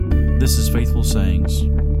This is Faithful Sayings,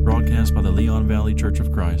 broadcast by the Leon Valley Church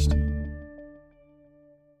of Christ.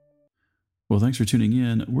 Well, thanks for tuning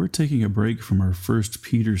in. We're taking a break from our First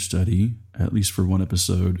Peter study, at least for one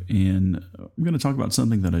episode, and I'm going to talk about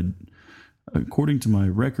something that according to my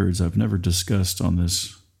records, I've never discussed on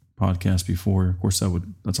this podcast before. Of course,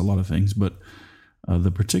 that's a lot of things, but the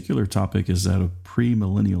particular topic is that of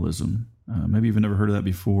premillennialism. Maybe you've never heard of that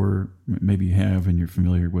before. Maybe you have, and you're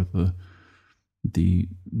familiar with the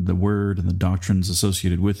word and the doctrines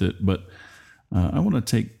associated with it. But I want to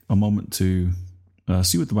take a moment to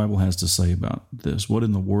see what the Bible has to say about this. What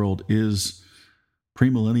in the world is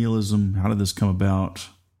premillennialism? How did this come about?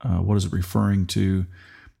 What is it referring to?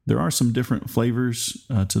 There are some different flavors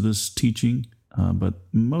to this teaching, but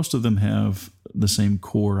most of them have the same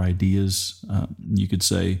core ideas, you could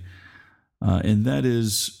say. And that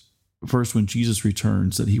is, first, when Jesus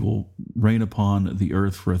returns, that he will reign upon the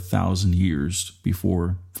earth for 1,000 years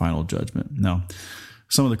before final judgment. Now,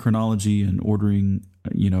 some of the chronology and ordering,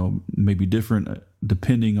 may be different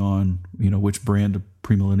depending on, which brand of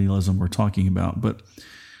premillennialism we're talking about. But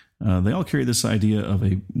they all carry this idea of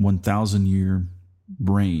a 1,000-year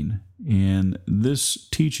reign. And this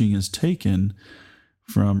teaching is taken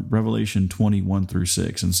from Revelation 21 through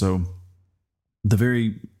 6. And so the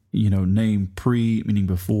very name pre, meaning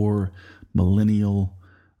before, millennial,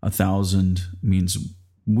 1,000 means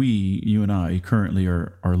you and I currently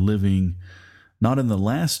are living not in the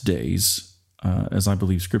last days, as I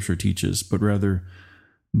believe Scripture teaches, but rather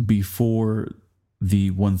before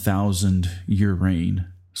the 1,000-year reign,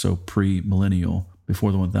 so pre-millennial,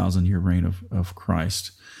 before the 1,000-year reign of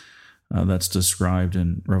Christ. That's described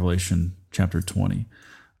in Revelation chapter 20.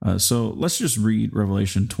 So let's just read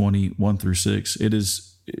Revelation 21 through 6. It is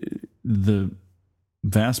the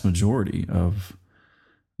vast majority of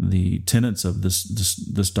the tenets of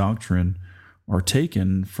this doctrine are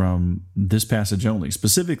taken from this passage only,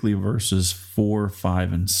 specifically verses 4,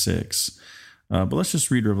 5, and 6. But let's just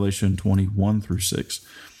read Revelation 21 through 6.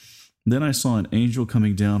 Then I saw an angel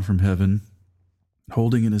coming down from heaven,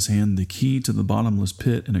 holding in his hand the key to the bottomless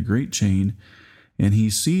pit and a great chain, and he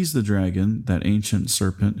seized the dragon, that ancient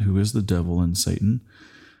serpent who is the devil and Satan,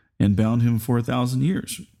 and bound him for 1,000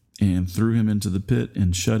 years, and threw him into the pit,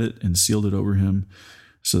 and shut it, and sealed it over him,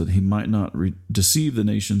 so that he might not deceive the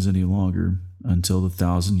nations any longer, until the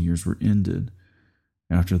 1,000 years were ended.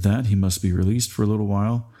 After that he must be released for a little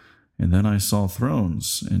while, and then I saw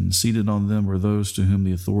thrones, and seated on them were those to whom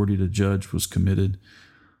the authority to judge was committed.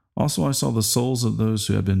 Also I saw the souls of those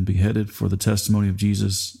who had been beheaded for the testimony of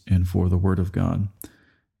Jesus and for the word of God,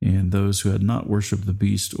 and those who had not worshipped the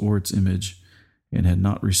beast or its image, and had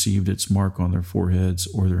not received its mark on their foreheads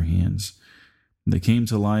or their hands. They came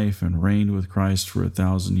to life and reigned with Christ for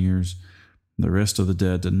 1,000 years. The rest of the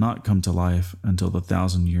dead did not come to life until the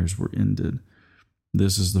 1,000 years were ended.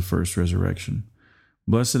 This is the first resurrection.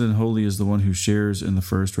 Blessed and holy is the one who shares in the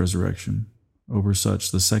first resurrection. Over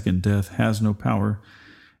such the second death has no power,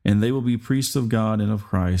 and they will be priests of God and of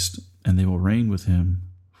Christ, and they will reign with him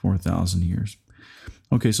for 1,000 years.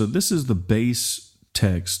 Okay, so this is the base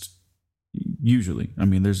text. Usually,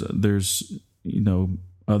 there's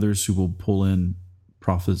others who will pull in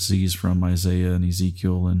prophecies from Isaiah and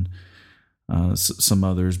Ezekiel and some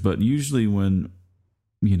others, but usually when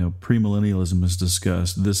premillennialism is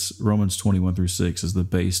discussed, this Romans 21 through 6 is the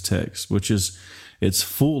base text, which is it's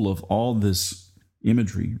full of all this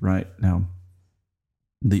imagery. Right now,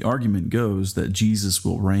 the argument goes that Jesus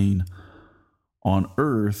will reign on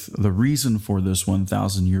earth. The reason for this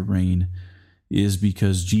 1,000-year reign is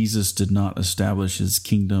because Jesus did not establish his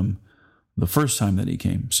kingdom the first time that he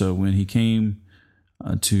came. So when he came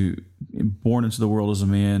born into the world as a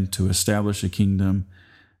man to establish a kingdom,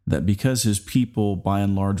 that because his people by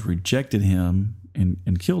and large rejected him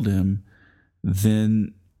and killed him,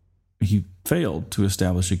 then he failed to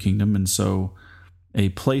establish a kingdom. And so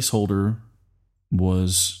a placeholder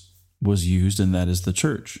was used, and that is the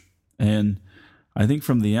church. And I think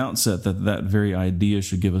from the outset that very idea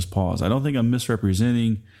should give us pause. I don't think I'm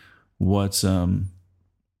misrepresenting what a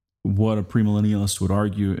premillennialist would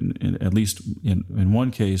argue. At least in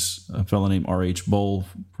one case, a fellow named R.H. Bohl,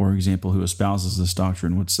 for example, who espouses this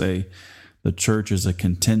doctrine, would say the church is a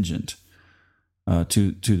contingent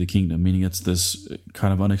to the kingdom, meaning it's this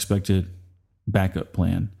kind of unexpected backup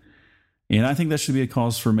plan. And I think that should be a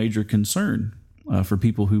cause for major concern for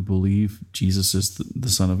people who believe Jesus is the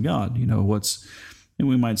Son of God. And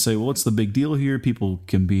we might say, well, what's the big deal here? People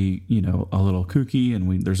can be, a little kooky,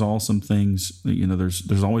 and there's all some things,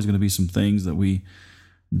 there's always going to be some things that we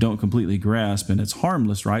don't completely grasp, and it's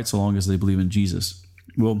harmless, right? So long as they believe in Jesus.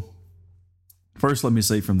 Well, first, let me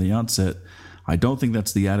say from the outset, I don't think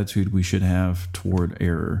that's the attitude we should have toward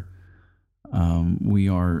error. We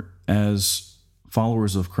are, as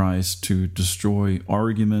followers of Christ, to destroy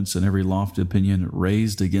arguments and every lofty opinion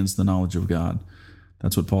raised against the knowledge of God.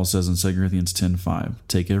 That's what Paul says in 2 Corinthians 10:5.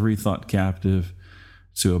 Take every thought captive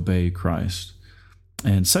to obey Christ.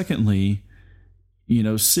 And secondly,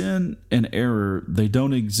 sin and error, they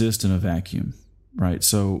don't exist in a vacuum, right?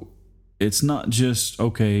 So it's not just,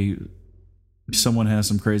 okay, someone has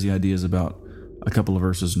some crazy ideas about a couple of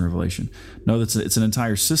verses in Revelation. No, it's an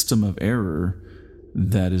entire system of error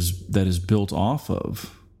that is built off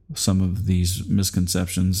of some of these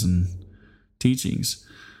misconceptions and teachings.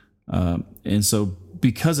 And so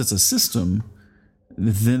because it's a system,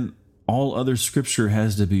 then all other scripture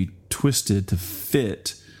has to be twisted to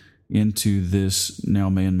fit into this now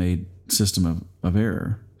man-made system of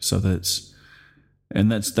error. So that's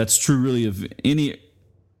true really of any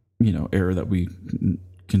error that we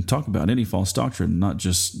can talk about, any false doctrine, not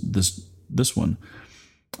just this one.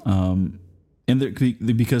 And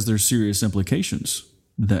because there's serious implications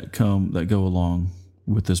that go along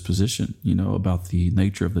with this position, about the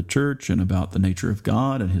nature of the church and about the nature of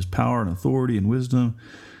God and his power and authority and wisdom,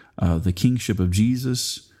 the kingship of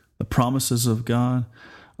Jesus, the promises of God.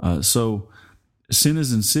 So sin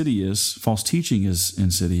is insidious, false teaching is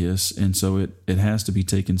insidious, and so it has to be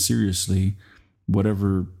taken seriously,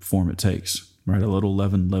 whatever form it takes, right? A little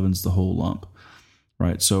leaven leavens the whole lump,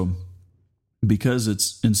 right? So because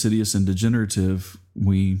it's insidious and degenerative,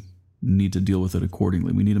 we need to deal with it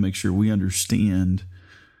accordingly. We need to make sure we understand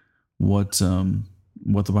what the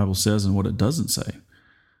Bible says and what it doesn't say.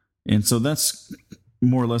 And so that's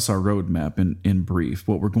more or less our roadmap in brief.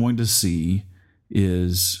 What we're going to see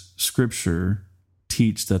is Scripture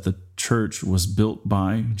teach that the church was built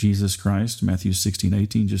by Jesus Christ, Matthew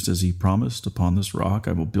 16:18, just as he promised, upon this rock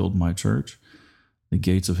I will build my church. The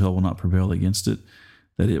gates of hell will not prevail against it.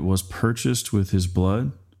 That it was purchased with his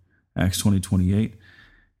blood, Acts 20:28,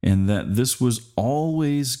 and that this was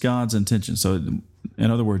always God's intention. So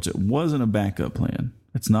in other words, it wasn't a backup plan.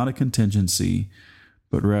 It's not a contingency,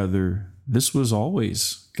 but rather this was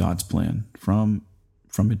always God's plan from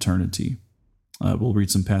eternity. We'll read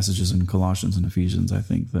some passages in Colossians and Ephesians, I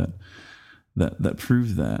think, that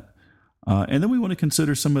prove that. And then we want to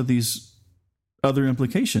consider some of these other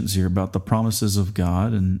implications here about the promises of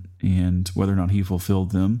God and whether or not he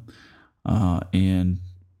fulfilled them, and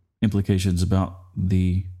implications about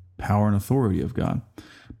the power and authority of God.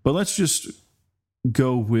 But let's just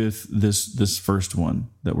go with this first one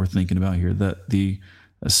that we're thinking about here, that the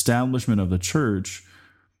establishment of the church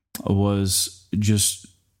was just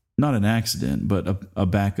not an accident, but a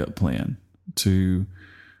backup plan to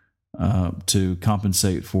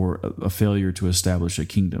compensate for a failure to establish a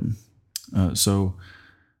kingdom. So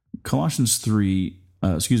Ephesians 3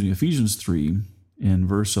 in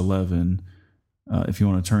verse 11, if you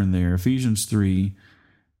want to turn there, Ephesians 3,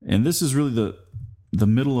 and this is really the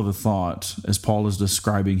middle of a thought as Paul is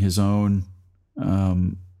describing his own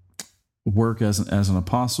work as an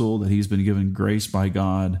apostle, that he's been given grace by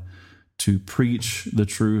God to preach the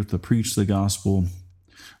truth, to preach the gospel,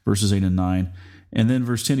 verses 8 and 9. And then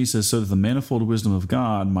verse 10, he says, so that the manifold wisdom of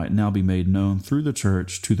God might now be made known through the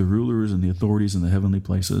church to the rulers and the authorities in the heavenly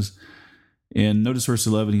places. And notice verse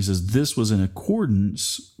 11, he says, this was in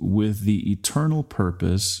accordance with the eternal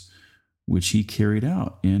purpose which he carried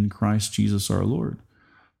out in Christ Jesus our Lord.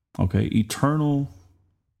 Okay, eternal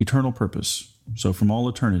purpose. So from all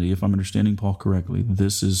eternity, if I'm understanding Paul correctly,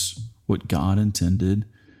 this is what God intended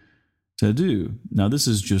to do. Now, this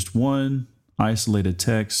is just one isolated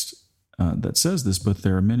text that says this, but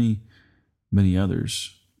there are many, many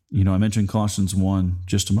others. I mentioned Colossians 1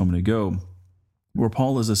 just a moment ago, where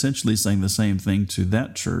Paul is essentially saying the same thing to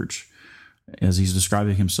that church as he's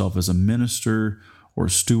describing himself as a minister or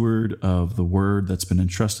steward of the word that's been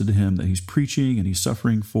entrusted to him, that he's preaching and he's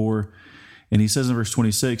suffering for. And he says in verse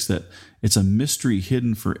 26 that it's a mystery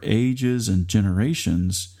hidden for ages and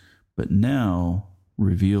generations, but now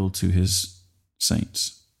revealed to his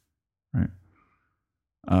saints, right?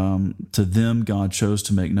 To them, God chose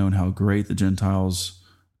to make known how great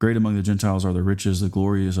among the Gentiles are the riches, the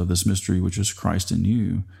glories of this mystery, which is Christ in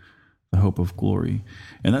you, the hope of glory.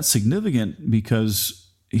 And that's significant because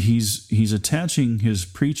he's attaching his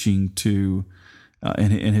preaching to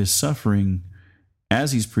and his suffering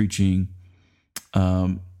as he's preaching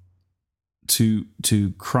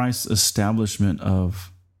to Christ's establishment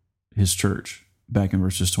of his church. Back in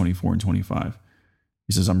verses 24 and 25,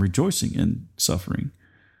 he says, I'm rejoicing in suffering,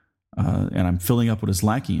 and I'm filling up what is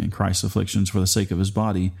lacking in Christ's afflictions for the sake of his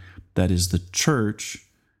body, that is the church,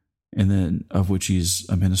 and then of which he's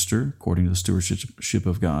a minister according to the stewardship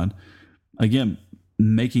of God. again,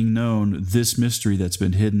 making known this mystery that's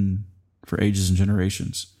been hidden for ages and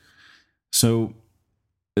generations. So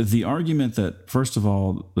the argument that, first of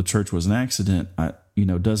all, the church was an accident,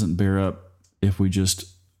 doesn't bear up if we just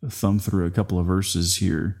thumb through a couple of verses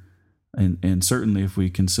here. And certainly if we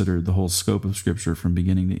consider the whole scope of Scripture from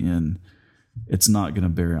beginning to end, it's not going to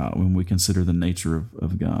bear out when we consider the nature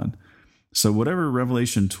of God. So whatever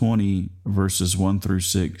Revelation 20 verses 1 through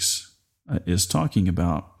 6 is talking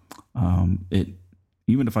about,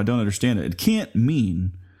 even if I don't understand it, it can't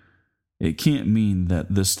mean that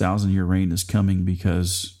this 1,000-year reign is coming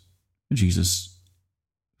because Jesus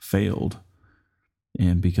failed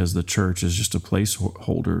and because the church is just a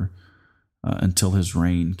placeholder until his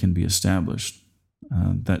reign can be established.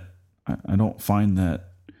 That I don't find that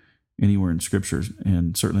anywhere in Scripture,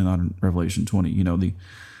 and certainly not in Revelation 20.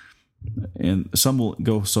 And some will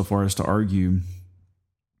go so far as to argue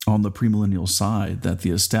on the premillennial side that the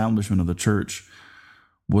establishment of the church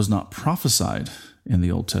was not prophesied in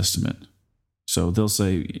the Old Testament. So they'll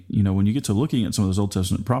say, when you get to looking at some of those Old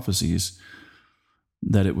Testament prophecies,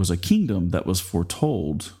 that it was a kingdom that was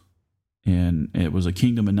foretold, and it was a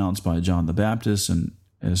kingdom announced by John the Baptist, and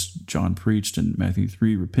as John preached in Matthew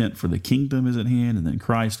 3, repent for the kingdom is at hand, and then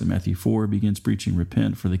Christ in Matthew 4 begins preaching,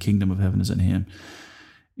 repent for the kingdom of heaven is at hand.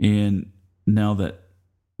 And now that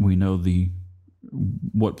we know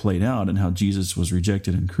what played out and how Jesus was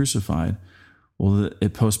rejected and crucified, well,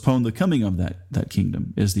 it postponed the coming of that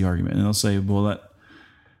kingdom is the argument. And they'll say, well, that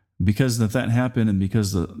because that happened, and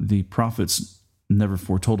because the prophets never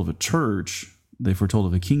foretold of a church, they foretold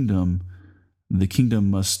of a kingdom, the kingdom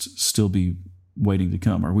must still be waiting to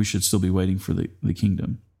come, or we should still be waiting for the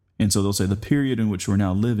kingdom. And so they'll say the period in which we're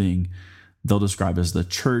now living, they'll describe as the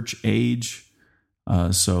church age.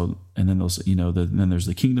 And then they'll say, then there's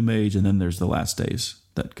the kingdom age, and then there's the last days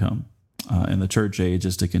that come. And the church age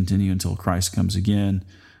is to continue until Christ comes again,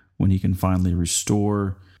 when he can finally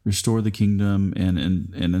restore the kingdom, and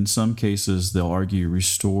in some cases they'll argue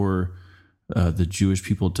restore the Jewish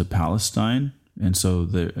people to Palestine. And so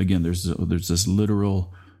there's this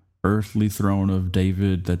literal earthly throne of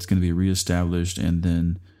David that's going to be reestablished, and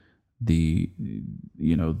then the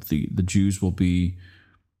Jews will be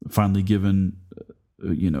finally given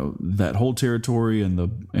that whole territory, and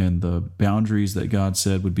the boundaries that God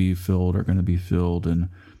said would be filled are going to be filled, and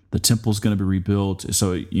the temple's going to be rebuilt.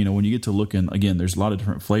 So when you get to look, and again, there's a lot of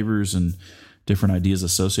different flavors and different ideas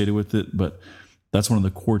associated with it, but that's one of the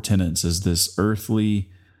core tenets, is this earthly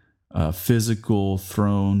physical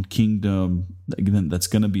throne kingdom that's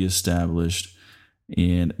going to be established.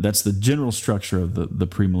 And that's the general structure of the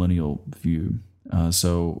premillennial view.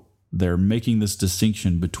 So they're making this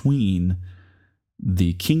distinction between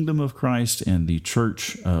the kingdom of Christ and the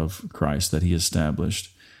church of Christ that he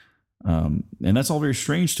established. And that's all very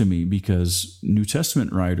strange to me, because New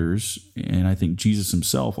Testament writers, and I think Jesus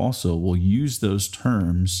himself also, will use those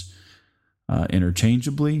terms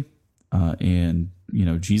interchangeably. And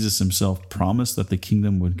Jesus himself promised that the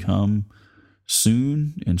kingdom would come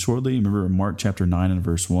soon and shortly. Remember in Mark chapter 9 and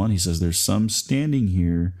verse 1, he says, there's some standing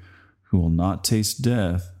here who will not taste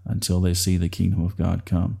death until they see the kingdom of God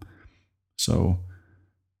come. So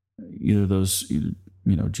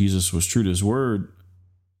Jesus was true to his word,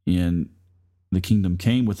 and the kingdom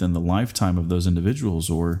came within the lifetime of those individuals,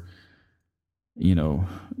 or he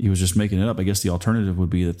was just making it up. I guess the alternative would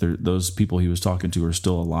be that those people he was talking to are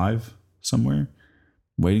still alive somewhere,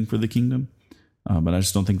 waiting for the kingdom. But I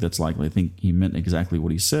just don't think that's likely. I think he meant exactly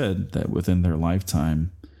what he said, that within their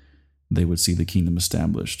lifetime, they would see the kingdom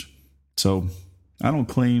established. So I don't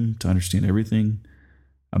claim to understand everything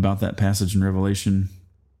about that passage in Revelation,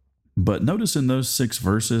 but notice in those 6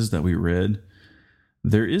 verses that we read,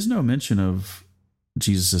 there is no mention of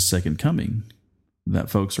Jesus' second coming that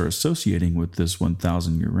folks are associating with this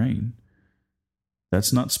 1,000-year reign.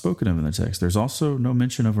 That's not spoken of in the text. There's also no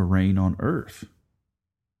mention of a reign on earth.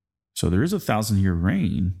 So there is a 1,000-year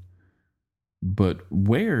reign, but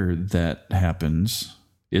where that happens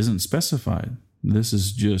isn't specified.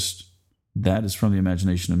 That is from the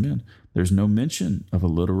imagination of men. There's no mention of a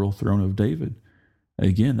literal throne of David.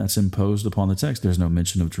 Again, that's imposed upon the text. There's no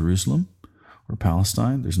mention of Jerusalem or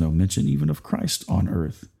Palestine. There's no mention even of Christ on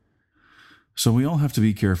earth. So we all have to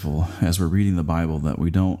be careful as we're reading the Bible that we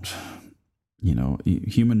don't,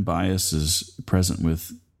 human bias is present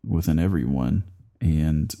within everyone,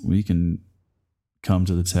 and we can come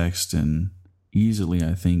to the text and easily,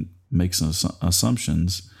 I think, make some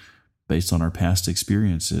assumptions based on our past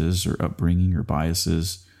experiences or upbringing or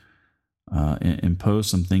biases, and impose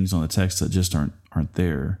some things on the text that just aren't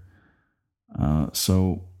there.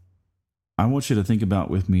 So I want you to think about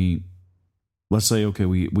with me let's say, okay,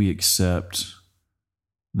 we accept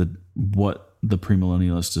what the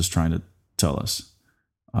premillennialist is trying to tell us,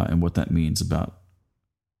 and what that means about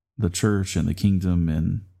the church and the kingdom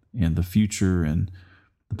and the future and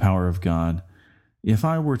the power of God. If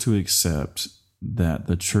I were to accept that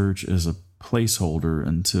the church is a placeholder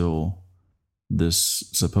until this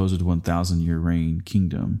supposed 1,000-year reign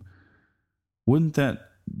kingdom, wouldn't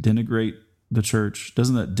that denigrate the church?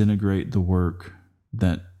 Doesn't that denigrate the work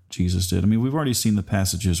that Jesus did? I mean, we've already seen the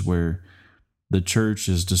passages where the church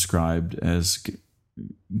is described as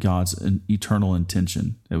God's eternal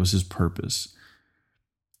intention. It was his purpose.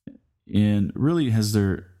 And really, have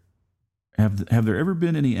there ever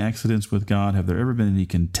been any accidents with God? Have there ever been any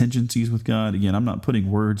contingencies with God? Again, I'm not putting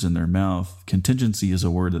words in their mouth. Contingency is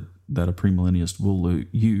a word that a premillennialist will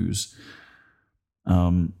use.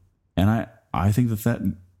 And I think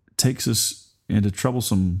that takes us into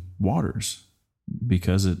troublesome waters,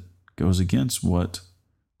 because it goes against what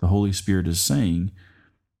the Holy Spirit is saying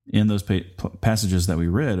in those passages that we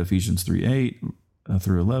read, Ephesians 3:8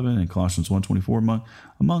 through 11 and Colossians 1:24,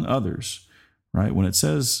 among others, right? When it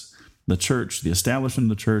says the church, the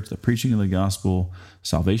establishment of the church, the preaching of the gospel,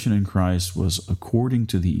 salvation in Christ was according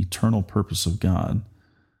to the eternal purpose of God,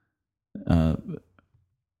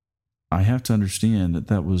 I have to understand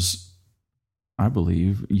that was, I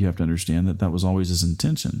believe you have to understand that was always his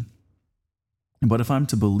intention. But if I'm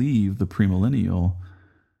to believe the premillennial,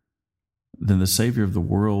 then the Savior of the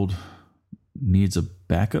world needs a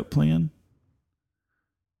backup plan.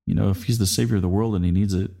 You know, if he's the Savior of the world and he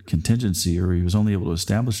needs a contingency, or he was only able to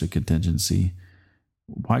establish a contingency,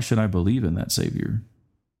 why should I believe in that Savior?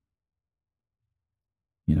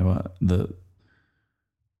 You know,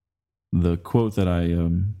 the quote that I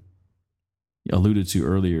alluded to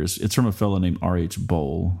earlier it's from a fellow named R.H.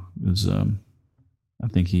 Bowl. I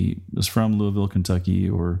think he was from Louisville, Kentucky,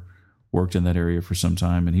 or worked in that area for some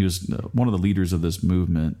time, and he was one of the leaders of this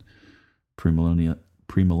movement,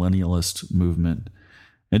 premillennialist movement.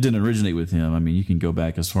 It didn't originate with him. I mean, you can go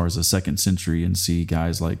back as far as the 2nd century and see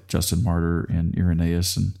guys like Justin Martyr and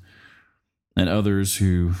Irenaeus and others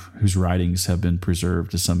whose writings have been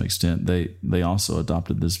preserved to some extent. They also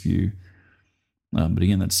adopted this view. But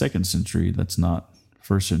again, that's 2nd century. That's not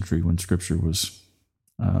 1st century when Scripture was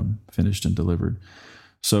finished and delivered.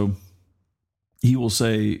 So he will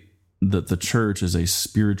say that the church is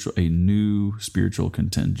a new spiritual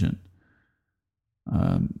contingent.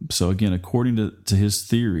 So again, according to his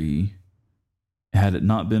theory, had it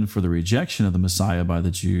not been for the rejection of the Messiah by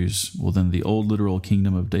the Jews, well, then the old literal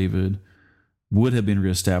kingdom of David would have been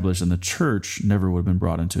reestablished and the church never would have been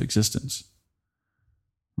brought into existence.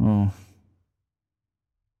 Well,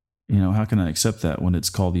 you know, how can I accept that when it's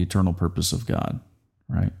called the eternal purpose of God,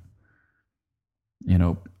 right? You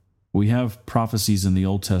know, we have prophecies in the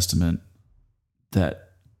Old Testament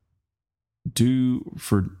that do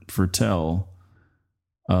foretell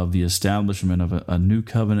of the establishment of a new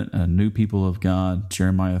covenant and a new people of God.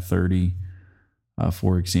 Jeremiah 30,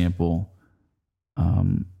 for example.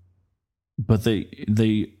 But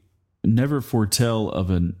they never foretell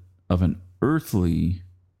of an earthly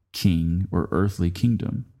king or earthly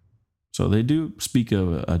kingdom. So they do speak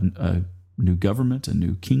of a new government, a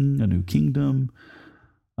new king, a new kingdom,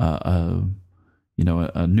 a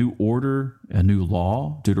new order, a new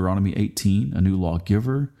law, Deuteronomy 18, a new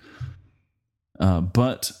lawgiver.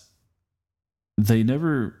 But they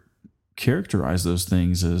never characterize those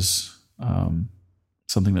things as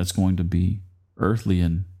something that's going to be earthly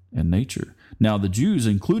in nature. Now, the Jews,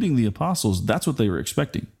 including the apostles, that's what they were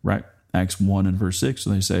expecting, right? Acts 1 and verse 6,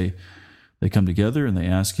 and they come together and they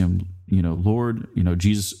ask him, Lord,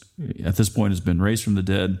 Jesus at this point has been raised from the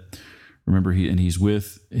dead. Remember, he's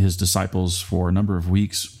with his disciples for a number of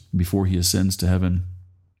weeks before he ascends to heaven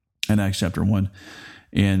in Acts chapter 1.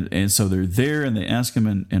 And so they're there and they ask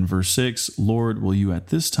him in verse 6, Lord, will you at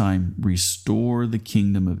this time restore the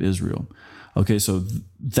kingdom of Israel? Okay, so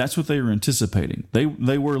that's what they were anticipating.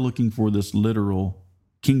 They were looking for this literal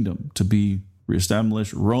kingdom to be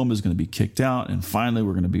reestablished. Rome is going to be kicked out, and finally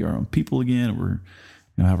we're going to be our own people again. And we're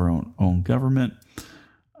going to have our own government.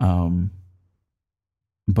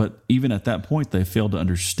 But even at that point, they failed to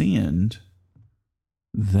understand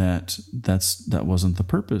that wasn't the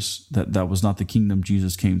purpose. That was not the kingdom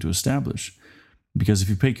Jesus came to establish. Because if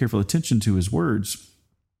you pay careful attention to his words,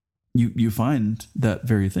 you find that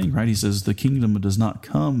very thing, right? He says the kingdom does not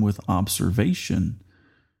come with observation.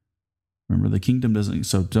 Remember, the kingdom doesn't.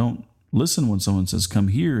 So don't listen when someone says, "Come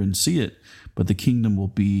here and see it," but the kingdom will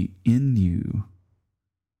be in you.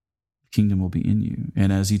 The kingdom will be in you,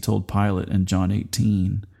 and as he told Pilate in John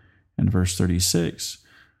 18 and verse 36.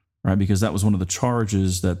 right? Because that was one of the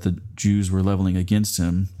charges that the Jews were leveling against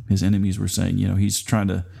him. His enemies were saying, he's trying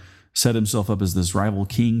to set himself up as this rival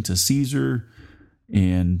king to Caesar,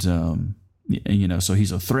 and so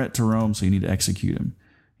he's a threat to Rome, so you need to execute him.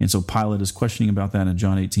 And so Pilate is questioning about that in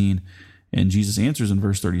John 18, and Jesus answers in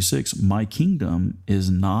verse 36, "My kingdom is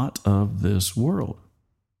not of this world.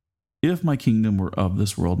 If my kingdom were of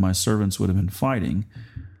this world, my servants would have been fighting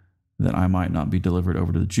that I might not be delivered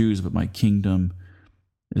over to the Jews, but my kingdom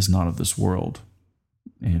is not of this world."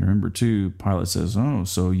 And remember too, Pilate says, "Oh,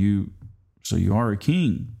 so you are a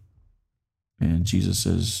king." And Jesus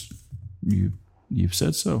says, You've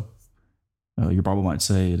said so. Your Bible might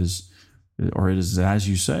say it is as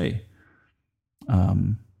you say.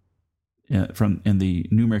 In the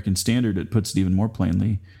New American Standard, it puts it even more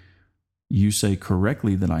plainly. "You say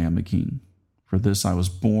correctly that I am a king. For this I was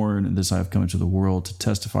born, and this I have come into the world to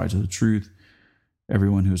testify to the truth.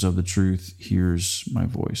 Everyone who is of the truth hears my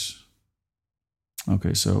voice."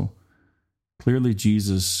 Okay, so clearly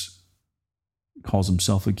Jesus calls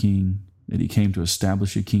himself a king, that he came to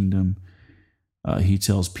establish a kingdom. He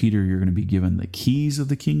tells Peter, "You're going to be given the keys of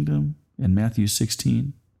the kingdom" in Matthew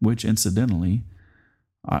 16, which incidentally,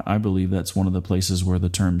 I believe that's one of the places where the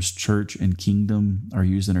terms church and kingdom are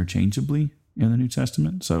used interchangeably in the New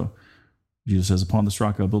Testament. So Jesus says, "Upon this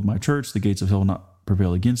rock I'll build my church, the gates of hell will not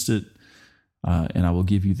prevail against it, and I will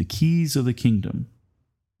give you the keys of the kingdom,"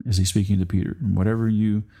 as he's speaking to Peter. "And whatever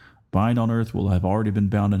you bind on earth will have already been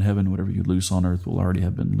bound in heaven. Whatever you loose on earth will already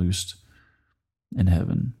have been loosed in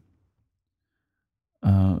heaven."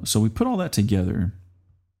 So we put all that together,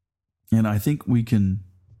 and I think we can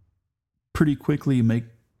pretty quickly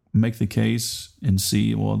make the case and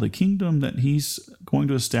see, well, the kingdom that he's going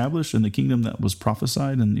to establish and the kingdom that was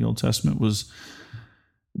prophesied in the Old Testament was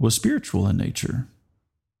spiritual in nature,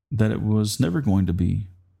 that it was never going to be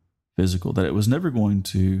physical, that it was never going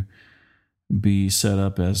to be set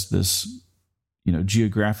up as this,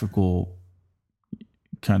 geographical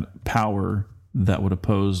kind of power that would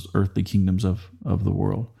oppose earthly kingdoms of the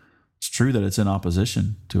world. It's true that it's in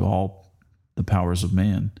opposition to all the powers of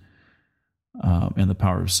man and the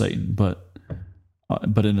power of Satan, but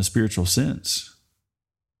in a spiritual sense.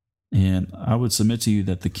 And I would submit to you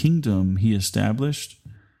that the kingdom he established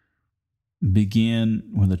began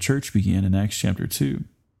when the church began in Acts chapter 2.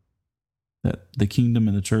 That the kingdom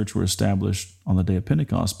and the church were established on the day of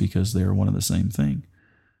Pentecost because they are one and the same thing.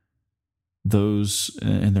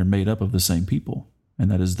 And they're made up of the same people, and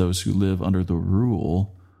that is those who live under the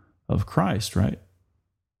rule of Christ, right?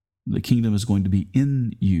 The kingdom is going to be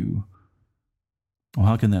in you. Well,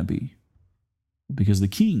 how can that be? Because the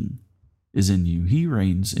king is in you. He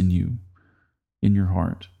reigns in you, in your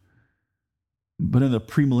heart. But in the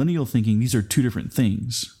premillennial thinking, these are two different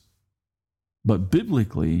things. But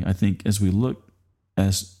biblically, I think as we look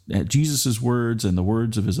at Jesus' words and the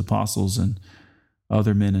words of his apostles and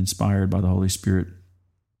other men inspired by the Holy Spirit,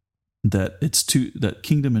 that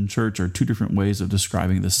kingdom and church are two different ways of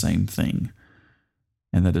describing the same thing,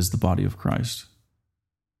 and that is the body of Christ.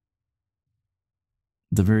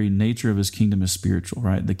 The very nature of his kingdom is spiritual,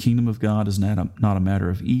 right? The kingdom of God is not a matter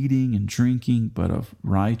of eating and drinking, but of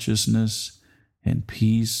righteousness and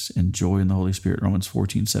peace and joy in the Holy Spirit, Romans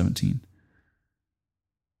 14:17.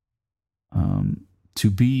 To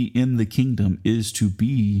be in the kingdom is to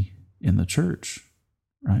be in the church,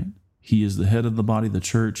 right? He is the head of the body, the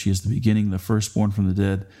church. He is the beginning, the firstborn from the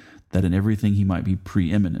dead, that in everything he might be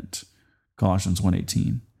preeminent, Colossians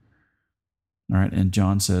 1:18. All right, and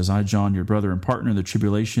John says, "I, John, your brother and partner in the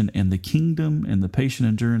tribulation and the kingdom and the patient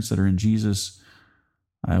endurance that are in Jesus.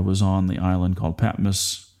 I was on the island called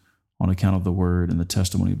Patmos on account of the word and the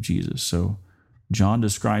testimony of Jesus." So John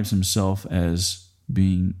describes himself as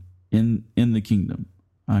being in the kingdom.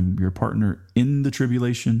 I'm your partner in the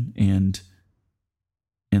tribulation and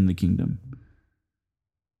in the kingdom.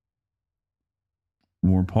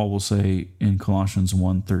 Or Paul will say in Colossians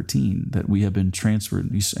 1:13 that we have been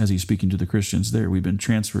transferred, as he's speaking to the Christians there, we've been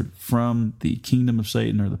transferred from the kingdom of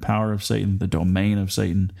Satan or the power of Satan, the domain of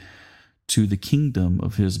Satan, to the kingdom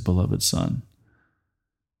of his beloved Son.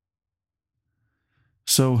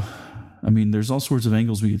 So, there's all sorts of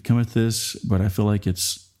angles we could come at this, but I feel like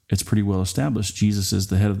it's pretty well established. Jesus is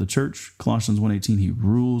the head of the church. Colossians 1:18, he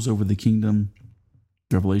rules over the kingdom.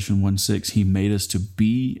 Revelation 1:6, he made us to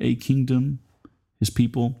be a kingdom, his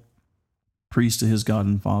people, priest to his God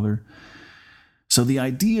and Father. So the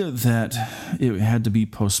idea that it had to be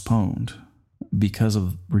postponed because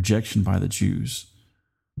of rejection by the Jews,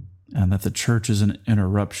 and that the church is an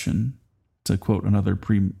interruption, to quote another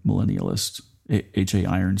premillennialist, H.A.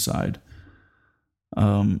 Ironside,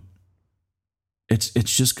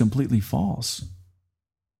 it's just completely false.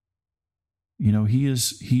 He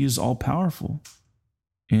is all powerful.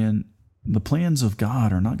 And the plans of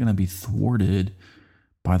God are not going to be thwarted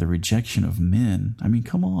by the rejection of men. I mean,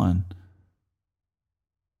 come on.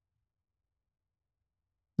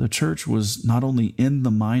 The church was not only in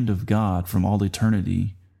the mind of God from all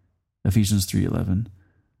eternity, Ephesians 3:11,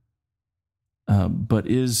 but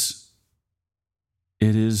it is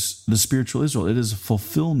the spiritual Israel. It is a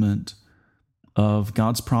fulfillment of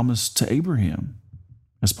God's promise to Abraham.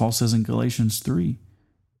 As Paul says in Galatians 3,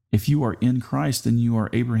 if you are in Christ, then you are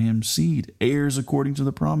Abraham's seed, heirs according to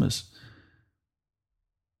the promise.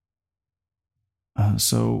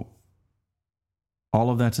 So all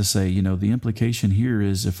of that to say, the implication here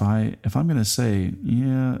is if I'm going to say,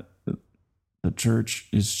 the church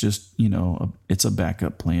is just, it's a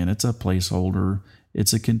backup plan, it's a placeholder,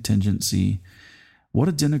 it's a contingency. What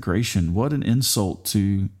a denigration, what an insult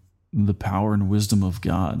to the power and wisdom of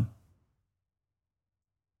God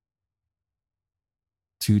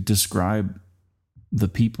to describe the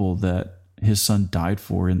people that his son died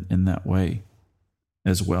for in that way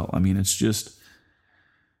as well. I mean, it's just,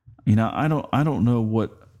 I don't know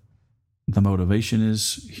what the motivation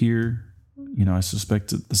is here. I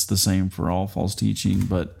suspect it's the same for all false teaching,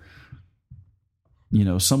 but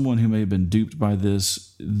someone who may have been duped by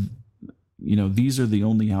this, these are the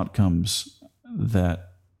only outcomes that,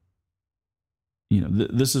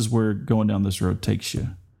 this is where going down this road takes you.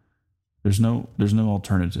 There's no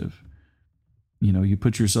alternative. You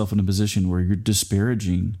put yourself in a position where you're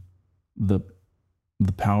disparaging the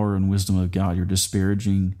power and wisdom of God. You're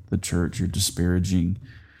disparaging the church. You're disparaging,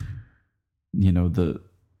 the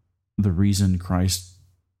reason Christ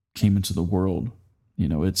came into the world.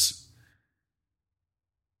 It's,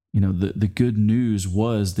 the good news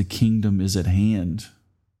was the kingdom is at hand.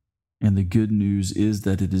 And the good news is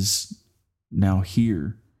that it is now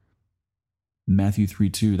here. Matthew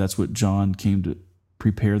 3:2, that's what John came to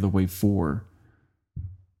prepare the way for.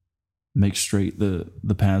 Make straight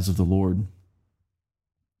the paths of the Lord.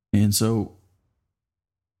 And so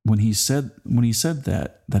when he said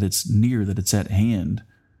that it's near, that it's at hand,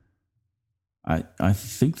 I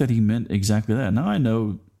think that he meant exactly that. Now I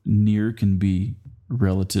know near can be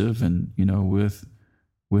relative, and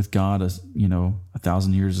with God,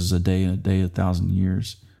 1,000 years is a day, and a day 1,000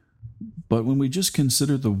 years. But when we just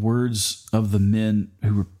consider the words of the men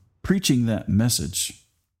who were preaching that message,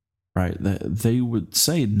 right, that they would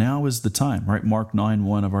say, now is the time, right? Mark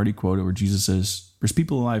 9:1, I've already quoted, where Jesus says, there's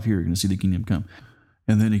people alive here, you're going to see the kingdom come.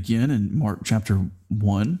 And then again in Mark chapter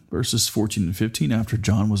 1, verses 14 and 15, after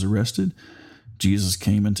John was arrested, Jesus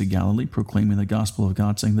came into Galilee proclaiming the gospel of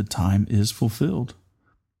God, saying the time is fulfilled.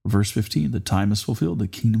 Verse 15, the time is fulfilled. The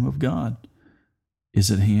kingdom of God is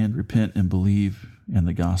at hand. Repent and believe in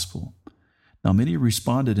the gospel. Now, many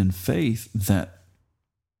responded in faith that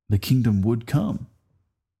the kingdom would come.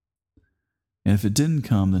 And if it didn't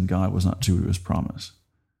come, then God was not true to his promise.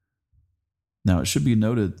 Now, it should be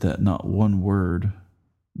noted that not one word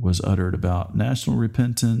was uttered about national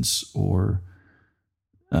repentance or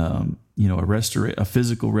a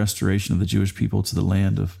physical restoration of the Jewish people to the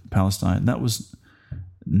land of Palestine. That was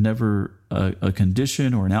never a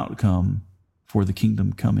condition or an outcome for the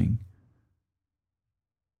kingdom coming.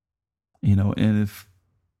 And if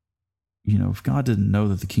God didn't know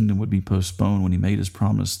that the kingdom would be postponed when he made his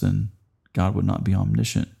promise, then God would not be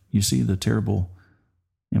omniscient. You see the terrible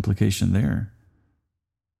implication there.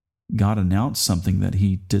 God announced something that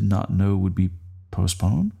he did not know would be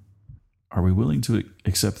postponed. Are we willing to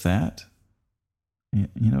accept that?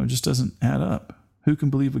 It just doesn't add up. Who can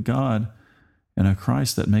believe a God and a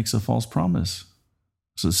Christ that makes a false promise?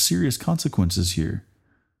 So serious consequences here.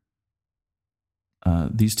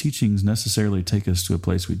 These teachings necessarily take us to a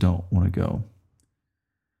place we don't want to go.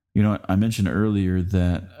 I mentioned earlier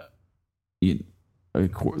that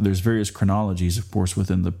there's various chronologies, of course,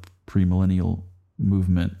 within the premillennial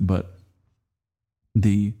movement, but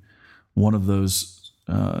one of those,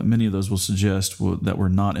 many of those will suggest that we're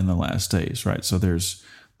not in the last days, right? So there's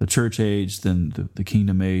the church age, then the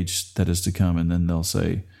kingdom age that is to come, and then they'll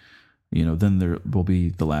say, then there will be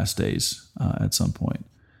the last days at some point.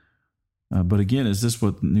 But again, is this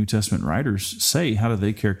what New Testament writers say? How do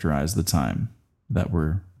they characterize the time that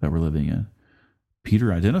we're living in?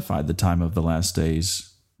 Peter identified the time of the last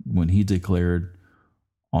days when he declared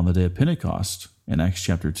on the day of Pentecost in Acts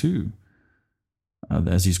chapter 2,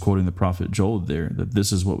 as he's quoting the prophet Joel there, that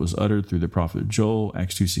this is what was uttered through the prophet Joel,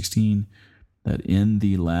 Acts 2:16, that in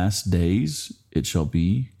the last days it shall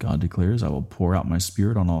be, God declares, I will pour out my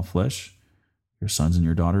spirit on all flesh. Your sons and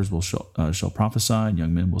your daughters shall prophesy, and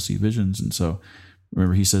young men will see visions. And so,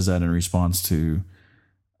 remember, he says that in response to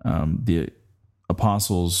the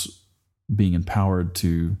apostles being empowered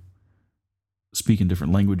to speak in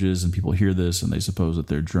different languages, and people hear this and they suppose that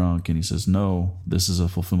they're drunk. And he says, no, this is a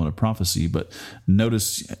fulfillment of prophecy. But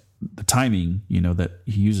notice the timing, that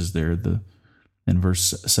he uses there, in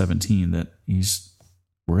verse 17, that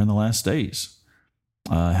we're in the last days.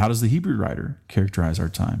 How does the Hebrew writer characterize our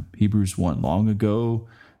time? Hebrews 1, long ago,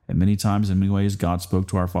 and many times in many ways, God spoke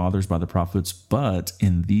to our fathers by the prophets, but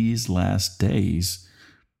in these last days,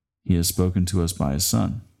 he has spoken to us by his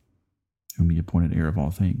Son, whom he appointed heir of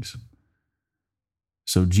all things.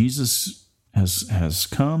 So Jesus has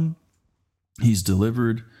come. He's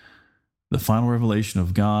delivered the final revelation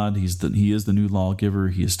of God. He is the new lawgiver.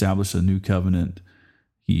 He established a new covenant.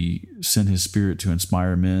 He sent his Spirit to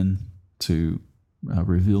inspire men to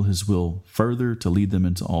reveal his will further, to lead them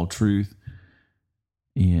into all truth.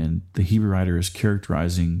 And the Hebrew writer is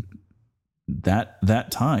characterizing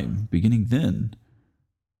that time, beginning then,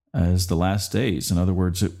 as the last days. In other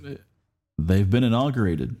words, they've been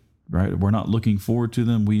inaugurated, right? We're not looking forward to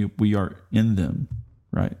them. We are in them,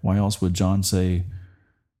 right? Why else would John say,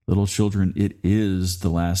 little children, it is the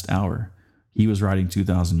last hour? He was writing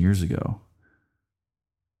 2,000 years ago,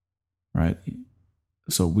 right?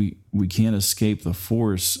 So we can't escape the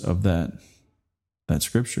force of that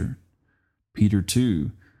scripture. Peter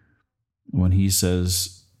 2, when he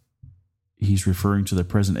says he's referring to the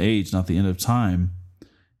present age, not the end of time.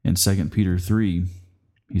 In 2 Peter 3,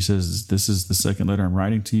 he says, this is the second letter I'm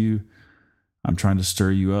writing to you. I'm trying to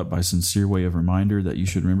stir you up by sincere way of reminder that you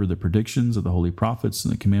should remember the predictions of the holy prophets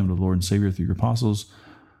and the commandment of the Lord and Savior through your apostles,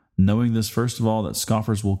 knowing this, first of all, that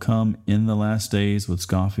scoffers will come in the last days with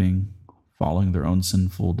scoffing, following their own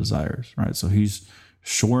sinful desires, right? So he's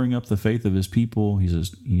shoring up the faith of his people.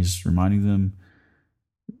 He's reminding them,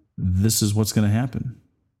 this is what's going to happen.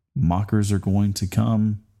 Mockers are going to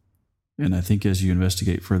come. And I think as you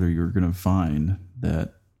investigate further, you're going to find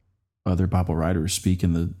that other Bible writers speak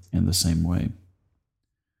in the same way.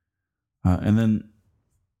 And then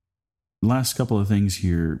last couple of things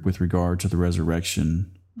here with regard to the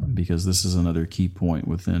resurrection, because this is another key point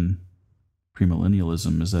within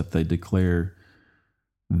premillennialism, is that they declare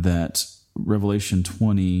that Revelation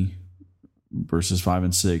 20, verses 5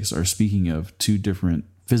 and 6, are speaking of two different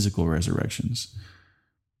physical resurrections.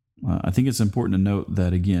 I think it's important to note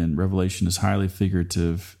that, again, Revelation is highly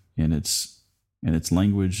figurative in its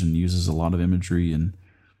language and uses a lot of imagery and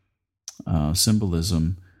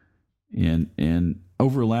symbolism, and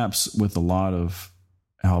overlaps with a lot of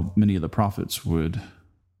how many of the prophets would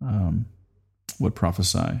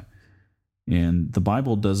prophesy. And the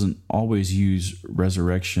Bible doesn't always use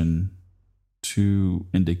resurrection to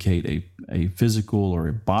indicate a physical or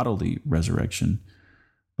a bodily resurrection,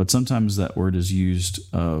 but sometimes that word is used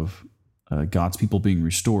of God's people being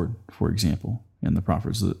restored, for example, in the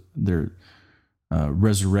prophets, that they're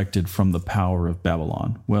resurrected from the power of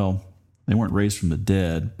Babylon. Well, they weren't raised from the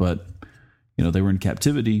dead, but they were in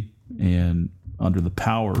captivity and under the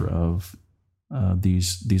power of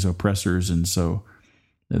these oppressors, and so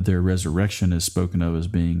their resurrection is spoken of as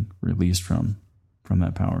being released from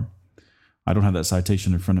that power. I don't have that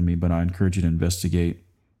citation in front of me, but I encourage you to investigate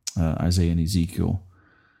Isaiah and Ezekiel.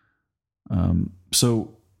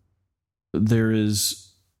 So there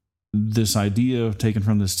is this idea taken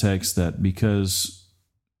from this text that because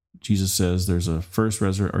Jesus says there's a first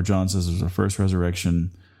resurrection, or John says there's a first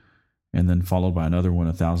resurrection, and then followed by another one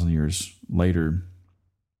 1,000 years later,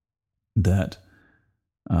 that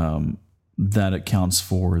accounts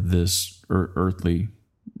for this earthly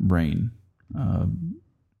reign,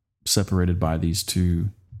 separated by these two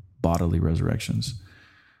bodily resurrections.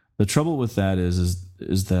 The trouble with that is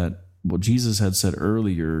that what Jesus had said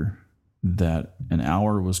earlier, that an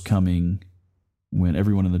hour was coming when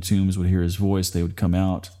everyone in the tombs would hear his voice, they would come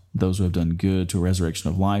out, those who have done good to a resurrection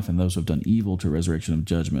of life, and those who have done evil to a resurrection of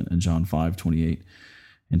judgment, in John 5:28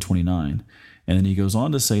 and 29. And then he goes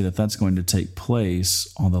on to say that that's going to take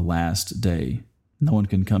place on the last day. No one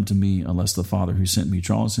can come to me unless the Father who sent me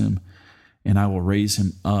draws him, and I will raise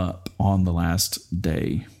him up on the last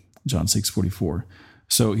day. John 6:44.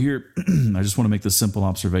 So here, I just want to make the simple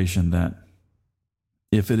observation that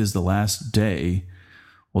if it is the last day,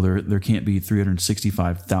 well, there can't be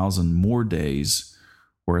 365,000 more days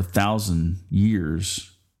or 1,000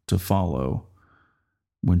 years to follow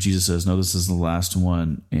when Jesus says, no, this is the last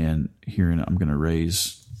one, and herein I'm going to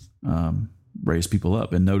raise people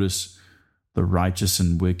up. And notice the righteous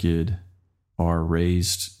and wicked are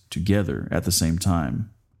raised together at the same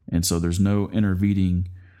time. And so there's no intervening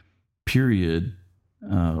period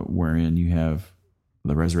wherein you have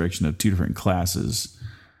the resurrection of two different classes.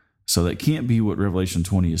 So that can't be what Revelation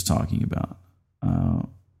 20 is talking about.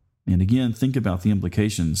 And again, think about the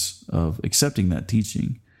implications of accepting that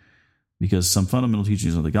teaching, because some fundamental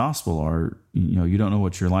teachings of the gospel are, you don't know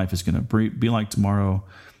what your life is going to be like tomorrow.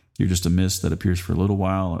 You're just a mist that appears for a little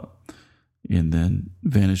while and then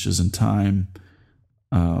vanishes in time.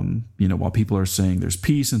 While people are saying there's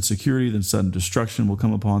peace and security, then sudden destruction will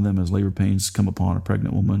come upon them as labor pains come upon a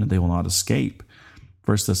pregnant woman, and they will not escape.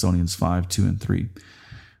 1 Thessalonians 5, 2 and 3.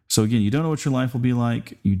 So again, you don't know what your life will be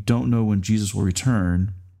like. You don't know when Jesus will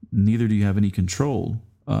return. Neither do you have any control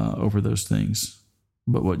over those things.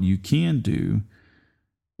 But what you can do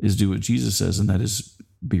is do what Jesus says, and that is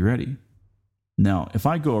be ready. Now, if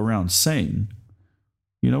I go around saying,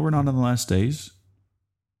 we're not in the last days,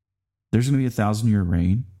 there's going to be 1,000-year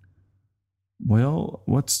reign, well,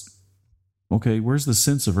 where's the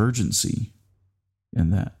sense of urgency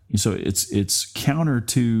in that? So it's counter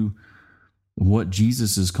to what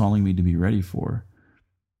Jesus is calling me to be ready for.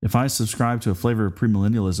 If I subscribe to a flavor of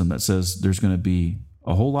premillennialism that says there's going to be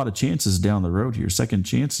a whole lot of chances down the road here, second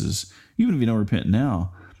chances, even if you don't repent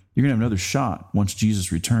now, you're going to have another shot once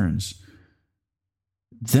Jesus returns.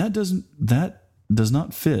 That does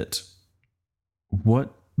not fit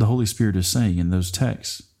what the Holy Spirit is saying in those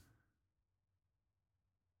texts.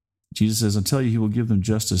 Jesus says, I tell you, he will give them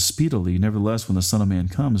justice speedily. Nevertheless, when the Son of Man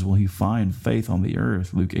comes, will he find faith on the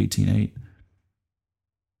earth? Luke 18:8.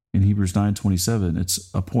 In Hebrews 9:27, it's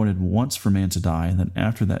appointed once for man to die, and then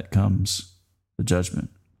after that comes the judgment.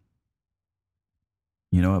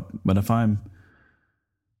 But if I'm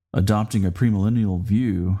adopting a premillennial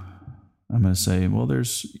view, I'm going to say,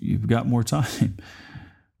 you've got more time.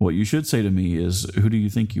 What you should say to me is, who do you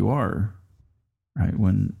think you are? Right?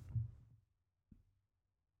 When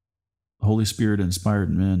Holy Spirit inspired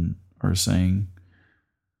men are saying,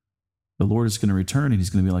 the Lord is going to return and he's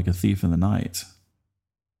going to be like a thief in the night.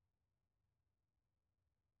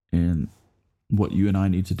 And what you and I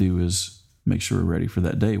need to do is make sure we're ready for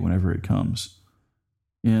that day whenever it comes.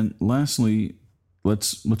 And lastly,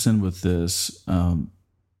 let's end with this.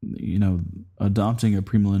 Adopting a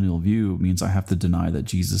premillennial view means I have to deny that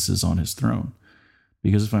Jesus is on his throne.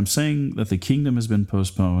 Because if I'm saying that the kingdom has been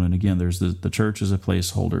postponed, and again, there's the church as a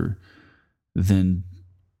placeholder, then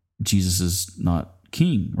Jesus is not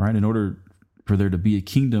king, right? In order for there to be a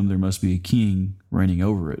kingdom, there must be a king reigning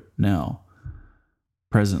over it now,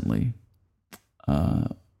 presently.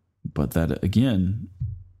 But that, again,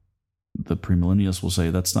 the premillennialists will say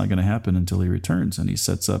that's not going to happen until he returns and he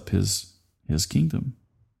sets up his kingdom.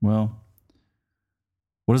 Well,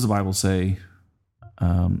 what does the Bible say?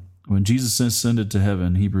 When Jesus ascended to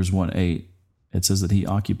heaven, Hebrews 1:8, it says that he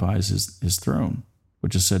occupies his throne,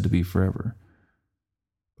 which is said to be forever.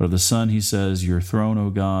 But of the Son, he says, your throne, O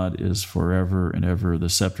God, is forever and ever. The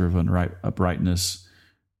scepter of uprightness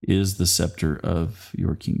is the scepter of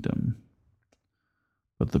your kingdom.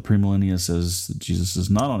 But the premillennialist says that Jesus is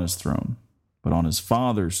not on his throne, but on his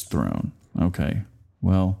Father's throne. Okay,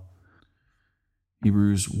 well,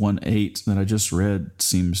 Hebrews 1:8 that I just read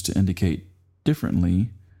seems to indicate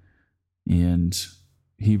differently. And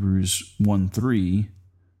Hebrews 1:3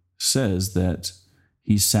 says that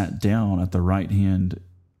he sat down at the right hand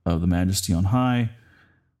of the Majesty on high.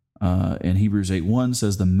 And Hebrews 8:1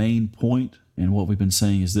 says the main point, and what we've been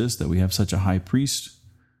saying is this, that we have such a high priest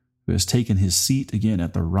who has taken his seat again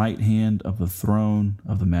at the right hand of the throne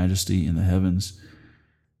of the Majesty in the heavens,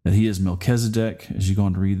 that he is Melchizedek, as you go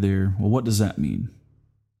on to read there. Well, what does that mean?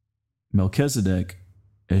 Melchizedek,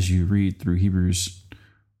 as you read through Hebrews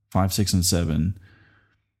 5, 6, and 7,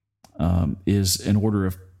 is an order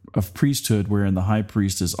of priesthood wherein the high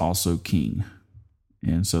priest is also king.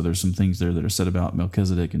 And so there's some things there that are said about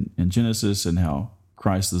Melchizedek in Genesis and how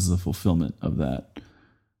Christ is the fulfillment of that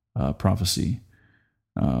prophecy.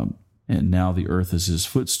 And now the earth is his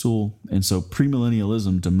footstool. And so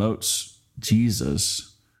premillennialism demotes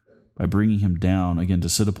Jesus by bringing him down, again, to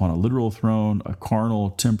sit upon a literal throne, a carnal,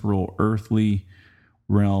 temporal, earthly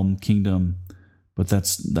realm, kingdom. But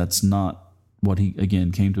that's not what he,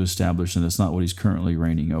 again, came to establish, and that's not what he's currently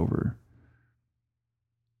reigning over.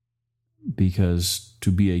 Because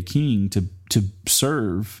to be a king, to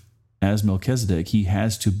serve as Melchizedek, he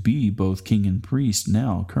has to be both king and priest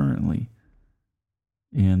now, currently.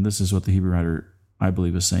 And this is what the Hebrew writer, I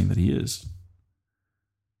believe, is saying that he is.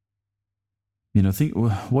 Think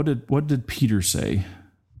what did Peter say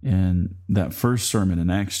in that first sermon in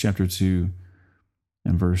Acts chapter 2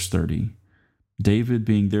 and verse 30? David,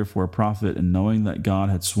 being therefore a prophet, and knowing that God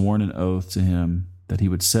had sworn an oath to him that he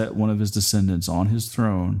would set one of his descendants on his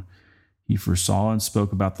throne, he foresaw and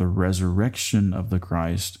spoke about the resurrection of the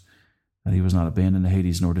Christ, that he was not abandoned to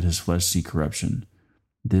Hades, nor did his flesh see corruption.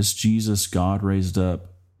 This Jesus God raised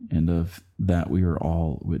up, and of that we are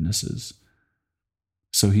all witnesses.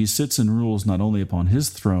 So he sits and rules not only upon his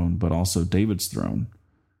throne, but also David's throne.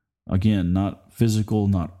 Again, not physical,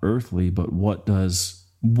 not earthly, but what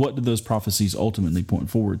do those prophecies ultimately point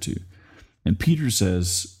forward to? And Peter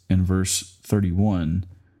says in verse 31,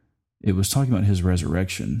 it was talking about his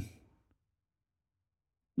resurrection,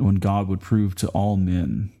 when God would prove to all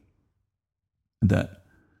men that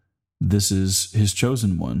this is his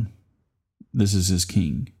chosen one, this is his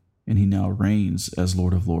king, and he now reigns as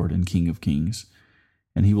Lord of Lords and King of Kings.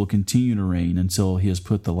 And he will continue to reign until he has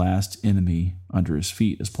put the last enemy under his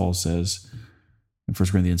feet. As Paul says in 1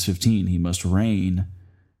 Corinthians 15, he must reign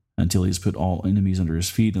until he has put all enemies under his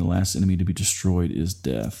feet, and the last enemy to be destroyed is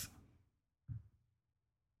death.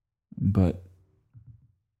 But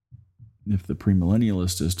if the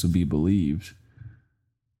premillennialist is to be believed,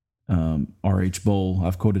 R.H. Bull,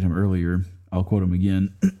 I've quoted him earlier, I'll quote him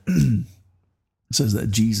again, says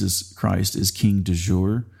that Jesus Christ is king de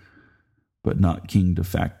jure, but not king de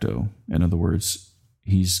facto. In other words,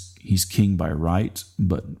 he's king by right,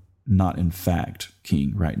 but not in fact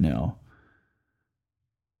king right now.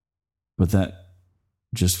 But that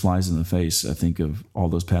just flies in the face, I think, of all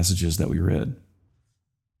those passages that we read.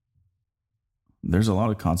 There's a lot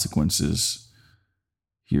of consequences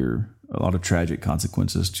here, a lot of tragic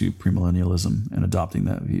consequences to premillennialism and adopting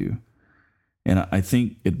that view. And I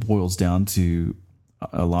think it boils down to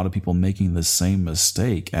a lot of people making the same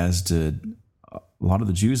mistake as did a lot of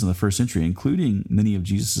the Jews in the first century, including many of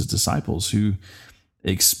Jesus' disciples, who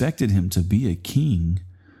expected him to be a king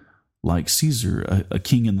like Caesar, a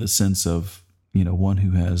king in the sense of, one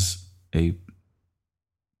who has a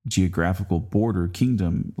geographical border,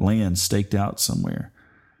 kingdom, land staked out somewhere.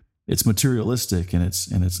 It's materialistic in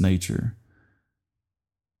its nature.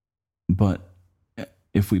 But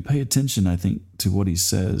if we pay attention, I think, to what he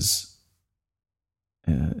says,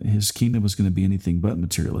 his kingdom was going to be anything but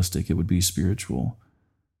materialistic. It would be spiritual.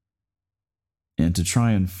 And to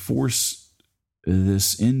try and force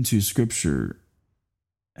this into Scripture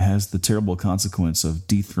has the terrible consequence of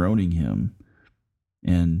dethroning him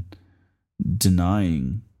and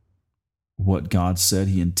denying what God said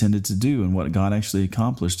he intended to do and what God actually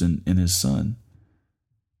accomplished in his Son.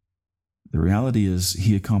 The reality is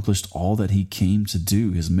he accomplished all that he came to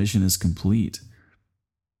do. His mission is complete.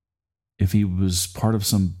 If he was part of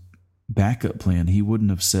some backup plan, he wouldn't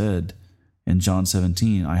have said in John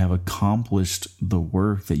 17, I have accomplished the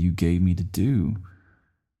work that you gave me to do.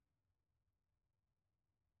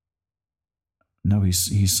 No, he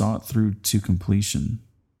saw it through to completion.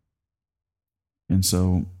 And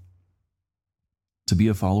so to be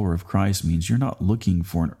a follower of Christ means you're not looking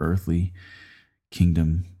for an earthly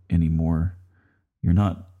kingdom anymore. You're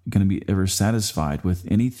not going to be ever satisfied with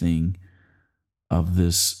anything of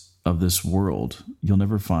this world. You'll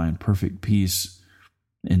never find perfect peace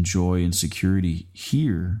and joy and security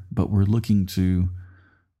here, but we're looking to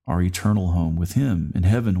our eternal home with him in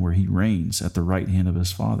heaven, where he reigns at the right hand of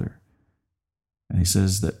his Father. And he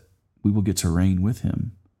says that we will get to reign with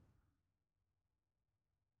him.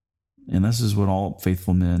 And this is what all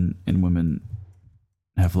faithful men and women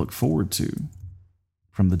have looked forward to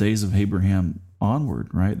from the days of Abraham onward,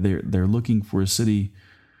 right? They're looking for a city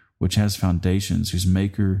which has foundations, whose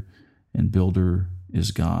maker and builder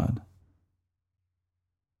is God.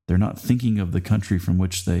 They're not thinking of the country from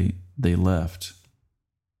which they left,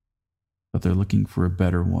 but they're looking for a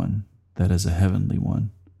better one that is a heavenly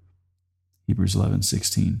one. Hebrews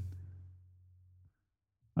 11:16.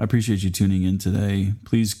 I appreciate you tuning in today.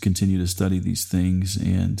 Please continue to study these things,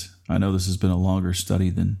 and I know this has been a longer study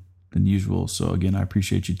than usual, so again, I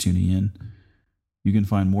appreciate you tuning in. You can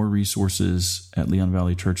find more resources at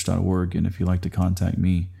leonvalleychurch.org, and if you'd like to contact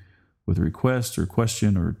me with a request or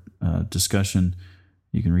question or discussion,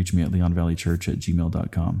 you can reach me at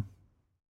leonvalleychurch@gmail.com.